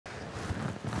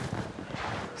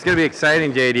It's gonna be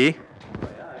exciting, JD.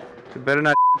 You better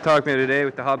not talk to me today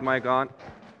with the hot mic on.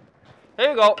 Here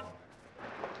you go.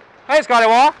 Hey, Scotty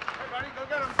Wall. Hey, buddy, go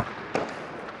get him.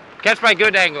 Catch my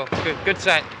good angle. Good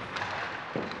set.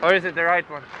 Or is it the right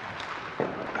one?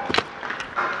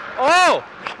 Oh!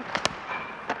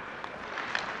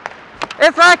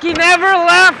 It's like he never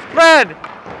left, bud.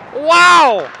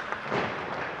 Wow!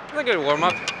 That's a good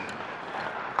warm-up.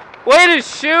 Way to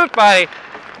shoot, buddy.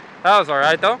 That was all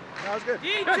right, though. That was good.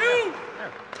 D2! Good.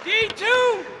 D2!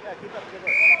 Yeah, keep up the good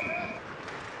work.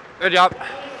 Good job.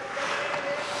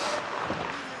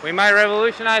 We might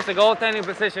revolutionize the goaltending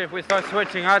position if we start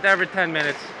switching out every 10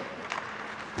 minutes.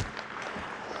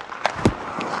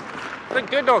 It's a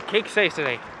good old kick saves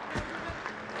today.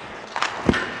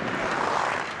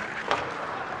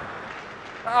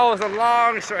 That was a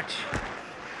long stretch.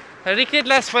 Riktigt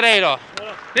less för dig då.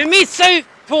 Du missar ju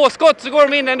 2 skott så går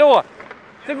de in ändå.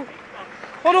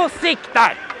 Vadå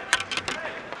siktar?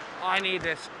 I need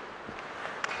this.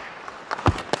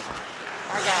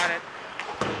 I got it.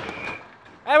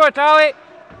 Hey, we're Charlie.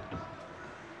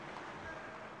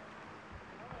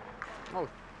 Oh.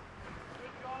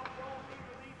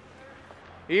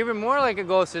 You're even more like a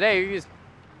ghost today. You just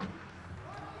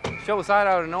show side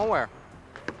out of nowhere.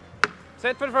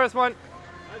 Set for the first one.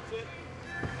 That's it.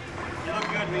 You look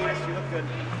good, Venus. You look good.